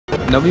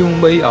नवी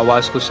मुंबई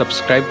आवाज़ को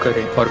सब्सक्राइब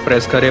करें और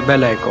प्रेस करें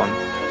बेल आइकॉन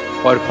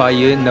और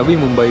पाइए नवी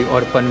मुंबई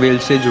और पनवेल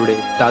से जुड़े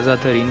ताज़ा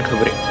तरीन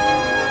खबरें।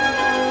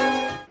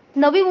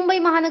 नवी मुंबई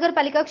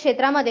महानगरपालिका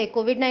क्षेत्रामध्ये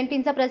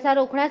कोविड-19चा प्रसार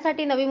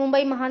रोखण्यासाठी नवी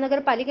मुंबई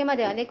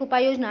महानगरपालिकेमध्ये अनेक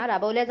उपाययोजना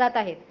राबवल्या जात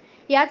आहेत।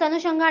 याच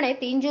अनुषंगाने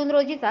 3 जून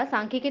रोजीचा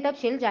सांख्यिकी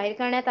तपशील जाहीर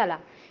करण्यात आला।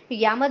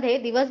 यामध्ये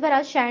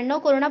दिवसभरात 96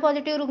 कोरोना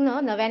पॉझिटिव्ह रुग्ण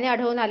नव्याने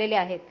आढळून आलेले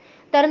आहेत।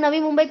 तर नवी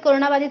मुंबईत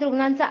कोरोनाबाधित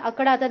रुग्णांचा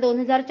आकडा आता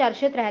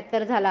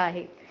 2473 झाला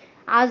आहे।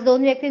 आज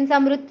 2 व्यक्तींचा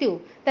मृत्यू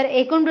तर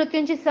एकूण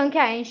मृत्यूंची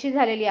संख्या 80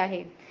 झालेली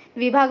आहे।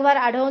 विभागवार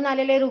आढळून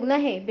आलेले रुग्ण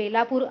हे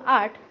बेलापूर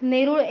 8,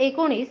 नेरूळ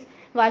 19,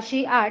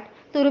 वाशी 8,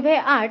 तुर्भे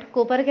 8,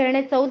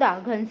 कोपरखेरणे 14,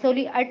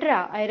 घनसोली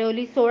 18,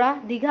 ऐरोली 16,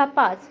 दिघा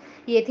 5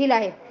 येथील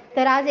आहेत।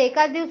 तर आज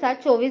एकाच दिवसात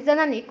 24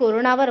 जणांनी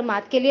कोरोनावर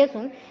मात केली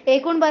असून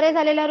एकूण बरे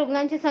झालेल्या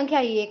रुग्णांची संख्या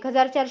ही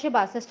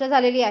 1462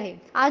 झालेली आहे।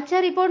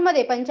 आजच्या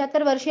रिपोर्टमध्ये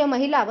 75 वर्षीय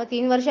महिला व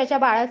 3 वर्षाच्या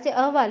बाळाचे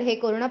अहवाल हे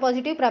कोरोना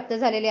पॉझिटिव्ह प्राप्त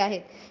झालेले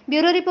आहेत।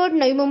 ब्युरो रिपोर्ट,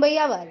 नवी मुंबई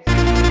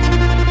आवाज।